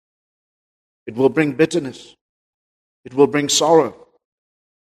Christ. It will bring bitterness. It will bring sorrow.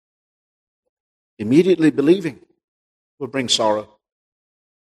 Immediately believing will bring sorrow.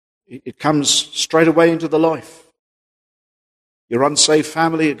 It comes straight away into the life. Your unsafe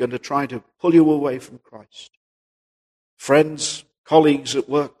family are going to try to pull you away from Christ. Friends, colleagues at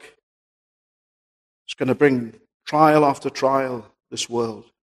work. It's going to bring trial after trial, this world.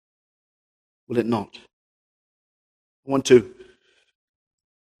 Will it not? I want to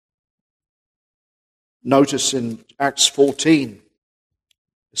notice in Acts 14,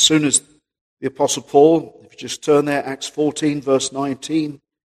 as soon as the Apostle Paul, if you just turn there, Acts 14, verse 19,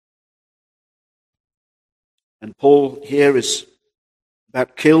 and Paul here is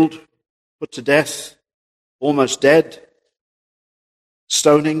about killed, put to death, almost dead,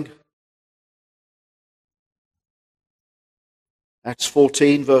 stoning. Acts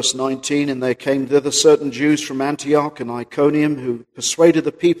 14, verse 19, and there came thither certain Jews from Antioch and Iconium who persuaded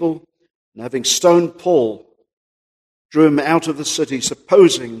the people, and having stoned Paul, drew him out of the city,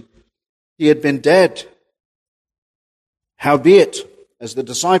 supposing he had been dead. Howbeit, as the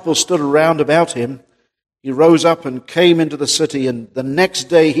disciples stood around about him, he rose up and came into the city, and the next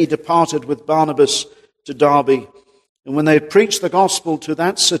day he departed with Barnabas to Derbe. And when they had preached the gospel to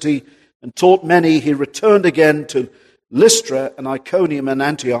that city and taught many, he returned again to Lystra and Iconium and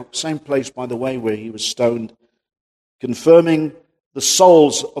Antioch, same place, by the way, where he was stoned, confirming the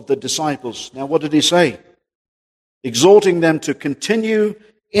souls of the disciples. Now, what did he say? Exhorting them to continue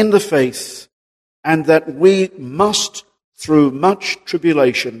in the faith, and that we must, through much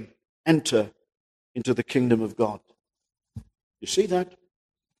tribulation, enter into the kingdom of God. You see that?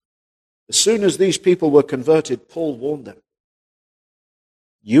 As soon as these people were converted, Paul warned them,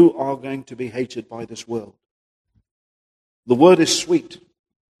 you are going to be hated by this world. The word is sweet.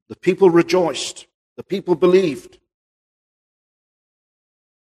 The people rejoiced. The people believed.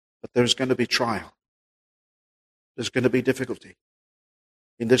 But there's going to be trial. There's going to be difficulty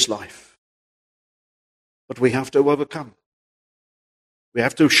in this life. But we have to overcome. We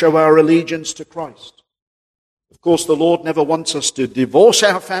have to show our allegiance to Christ. Of course, the Lord never wants us to divorce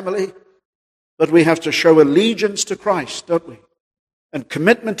our family, but we have to show allegiance to Christ, don't we? And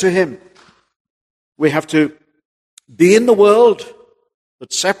commitment to him. We have to be in the world,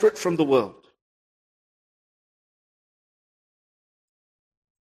 but separate from the world.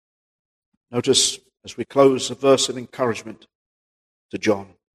 Notice, as we close, a verse of encouragement to John.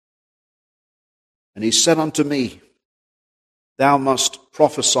 And he said unto me, thou must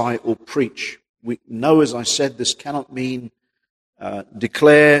prophesy or preach. We know, as I said, this cannot mean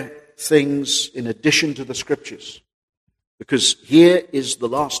declare things in addition to the Scriptures. Because here is the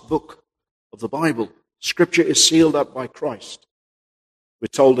last book of the Bible. Scripture is sealed up by Christ. We're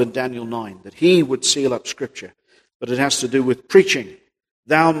told in Daniel 9 that he would seal up Scripture. But it has to do with preaching.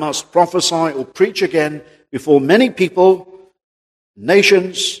 Thou must prophesy or preach again before many people,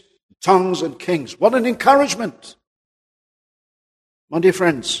 nations, tongues, and kings. What an encouragement! My dear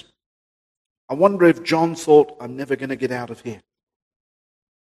friends, I wonder if John thought, I'm never going to get out of here.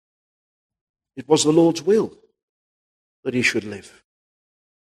 It was the Lord's will that he should live.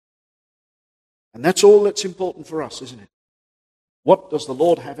 And that's all that's important for us, isn't it? What does the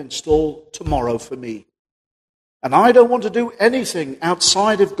Lord have in store tomorrow for me? And I don't want to do anything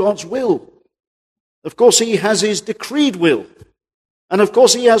outside of God's will. Of course, he has his decreed will. And of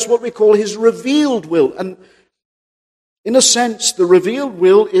course, he has what we call his revealed will. And in a sense, the revealed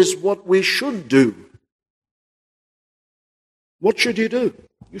will is what we should do. What should you do?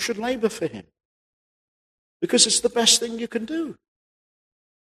 You should labor for him. Because it's the best thing you can do.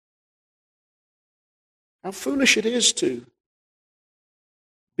 How foolish it is to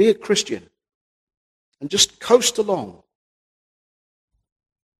be a Christian and just coast along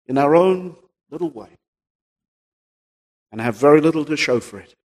in our own little way and have very little to show for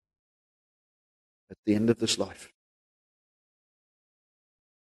it at the end of this life.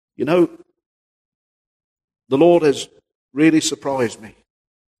 You know, the Lord has really surprised me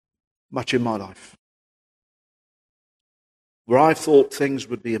much in my life, where I thought things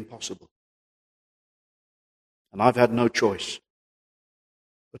would be impossible. And I've had no choice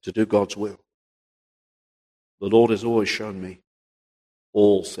but to do God's will. The Lord has always shown me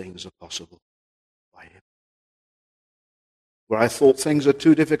all things are possible by him. Where I thought things are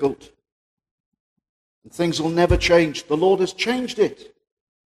too difficult and things will never change, the Lord has changed it.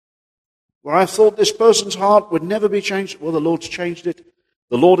 Where I thought this person's heart would never be changed, well, the Lord's changed it.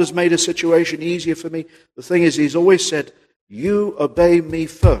 The Lord has made a situation easier for me. The thing is, he's always said, you obey me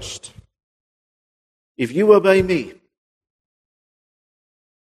first. If you obey me,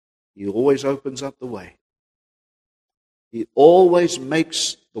 he always opens up the way. He always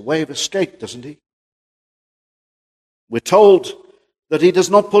makes the way of escape, doesn't he? We're told that he does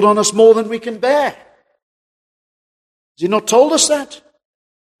not put on us more than we can bear. Has he not told us that?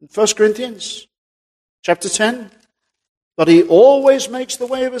 In 1 Corinthians chapter 10. But he always makes the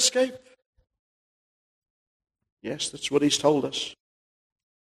way of escape. Yes, that's what he's told us.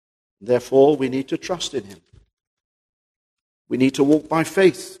 Therefore, we need to trust in him. We need to walk by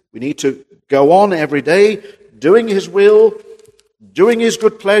faith. We need to go on every day doing his will, doing his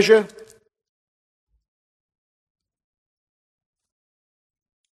good pleasure.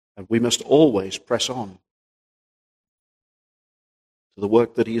 And we must always press on to the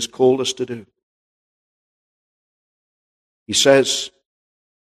work that he has called us to do. He says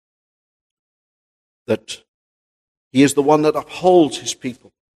that he is the one that upholds his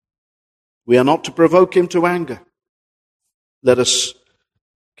people. We are not to provoke him to anger. Let us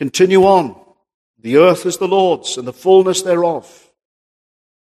continue on. The earth is the Lord's and the fullness thereof.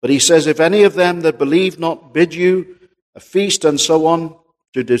 But he says, if any of them that believe not bid you a feast and so on,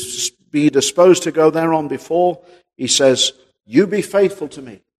 to be disposed to go thereon before, he says, you be faithful to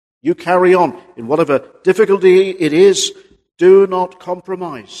me. You carry on. In whatever difficulty it is, do not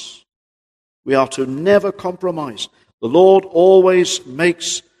compromise. We are to never compromise. The Lord always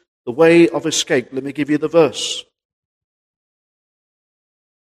makes the way of escape. Let me give you the verse.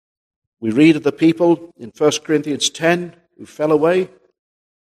 We read of the people in 1 Corinthians 10 who fell away.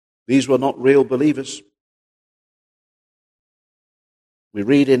 These were not real believers. We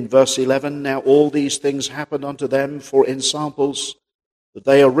read in verse 11, now all these things happened unto them for ensamples, that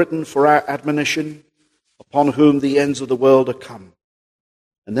they are written for our admonition, upon whom the ends of the world are come.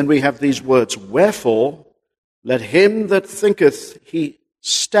 And then we have these words, wherefore let him that thinketh he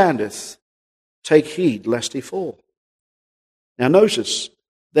standeth take heed lest he fall. Now notice,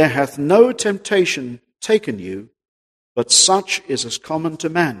 there hath no temptation taken you, but such is as common to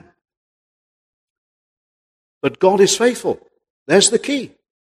man. But God is faithful. There's the key.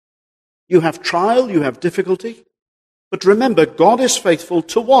 You have trial, you have difficulty, but remember, God is faithful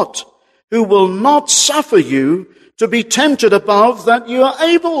to what? Who will not suffer you to be tempted above that you are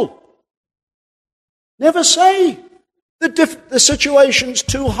able. Never say the situation's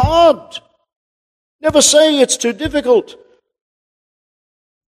too hard. Never say it's too difficult.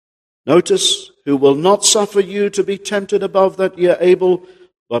 Notice, who will not suffer you to be tempted above that ye are able,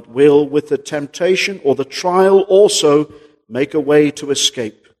 but will with the temptation or the trial also make a way to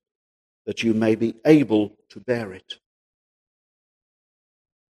escape, that you may be able to bear it.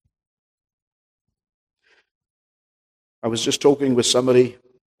 I was just talking with somebody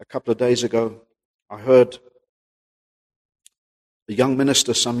a couple of days ago. I heard a young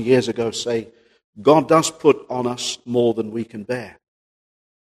minister some years ago say, God does put on us more than we can bear.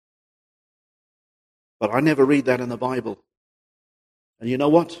 But I never read that in the Bible. And you know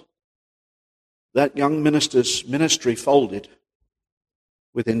what? That young minister's ministry folded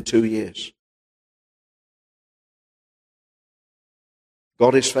within 2 years.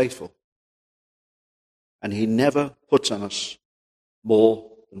 God is faithful. And he never puts on us more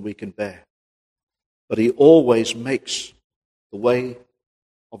than we can bear. But he always makes the way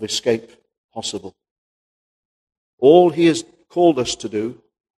of escape possible. All he has called us to do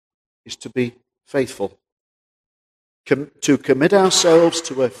is to be faithful, to commit ourselves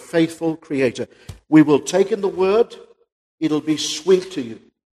to a faithful Creator. We will take in the Word, it'll be sweet to you.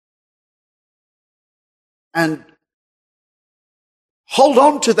 And hold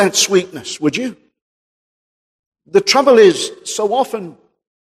on to that sweetness, would you? The trouble is, so often,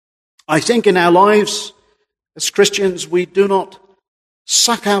 I think in our lives as Christians, we do not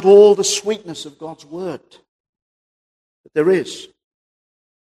suck out all the sweetness of God's Word. But there is.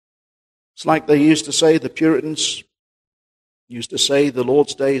 It's like they used to say, the Puritans used to say, the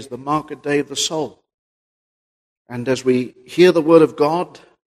Lord's Day is the market day of the soul. And as we hear the Word of God,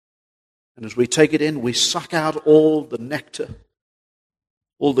 and as we take it in, we suck out all the nectar,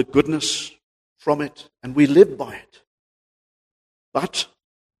 all the goodness from it, and we live by it. But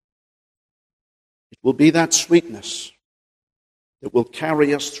it will be that sweetness that will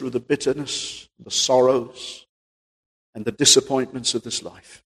carry us through the bitterness, the sorrows, and the disappointments of this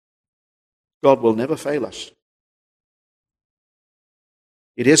life. God will never fail us.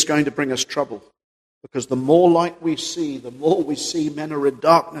 It is going to bring us trouble, because the more light we see, the more we see men are in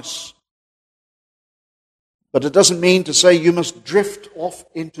darkness. But it doesn't mean to say you must drift off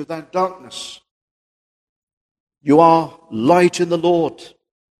into that darkness. You are light in the Lord.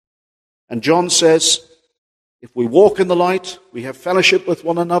 And John says, if we walk in the light, we have fellowship with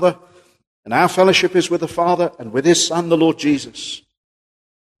one another, and our fellowship is with the Father and with His Son, the Lord Jesus.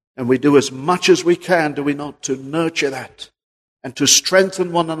 And we do as much as we can, do we not, to nurture that and to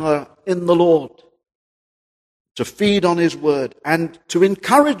strengthen one another in the Lord, to feed on His Word, and to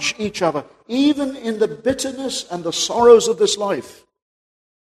encourage each other, even in the bitterness and the sorrows of this life.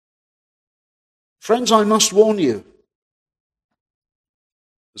 Friends, I must warn you,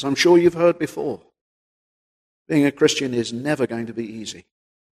 as I'm sure you've heard before, being a Christian is never going to be easy.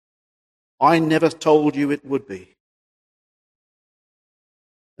 I never told you it would be.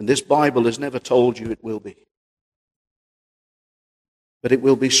 And this Bible has never told you it will be. But it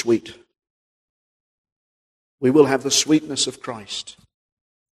will be sweet. We will have the sweetness of Christ.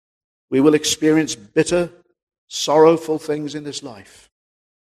 We will experience bitter, sorrowful things in this life.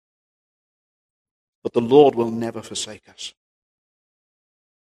 But the Lord will never forsake us.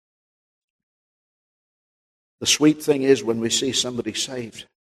 The sweet thing is when we see somebody saved.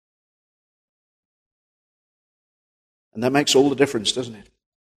 And that makes all the difference, doesn't it?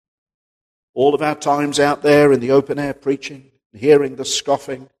 All of our times out there in the open air preaching, hearing the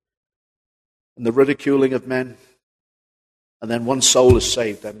scoffing and the ridiculing of men, and then one soul is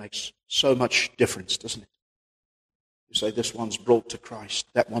saved, that makes so much difference, doesn't it? You say, this one's brought to Christ,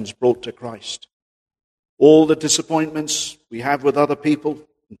 that one's brought to Christ. All the disappointments we have with other people,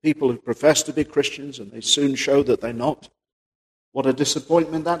 and people who profess to be Christians, and they soon show that they're not, what a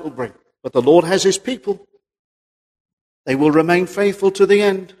disappointment that will bring. But the Lord has His people. They will remain faithful to the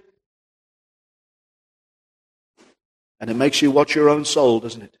end. And it makes you watch your own soul,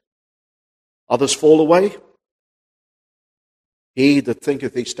 doesn't it? Others fall away. He that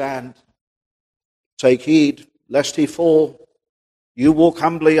thinketh he stand, take heed lest he fall. You walk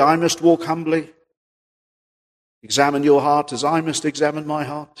humbly, I must walk humbly. Examine your heart as I must examine my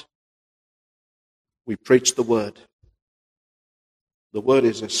heart. We preach the Word. The Word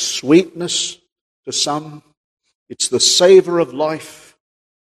is a sweetness to some. It's the savor of life.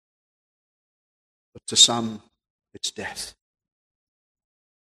 But to some, it's death.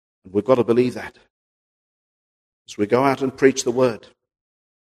 And we've got to believe that. As we go out and preach the Word,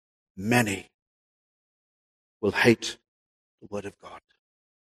 many will hate the Word of God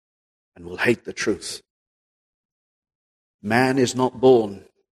and will hate the truth. Man is not born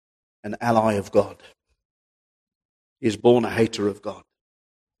an ally of God. He is born a hater of God.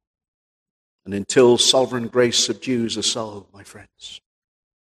 And until sovereign grace subdues a soul, my friends,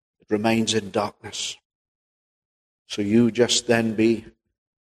 it remains in darkness. So you just then be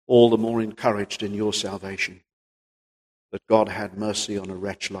all the more encouraged in your salvation that God had mercy on a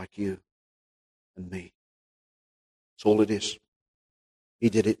wretch like you and me. That's all it is. He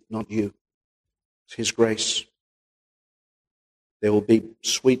did it, not you. It's His grace. There will be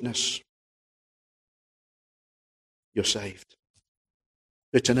sweetness. You're saved.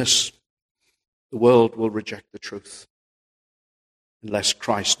 Bitterness. The world will reject the truth unless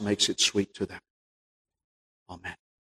Christ makes it sweet to them. Amen.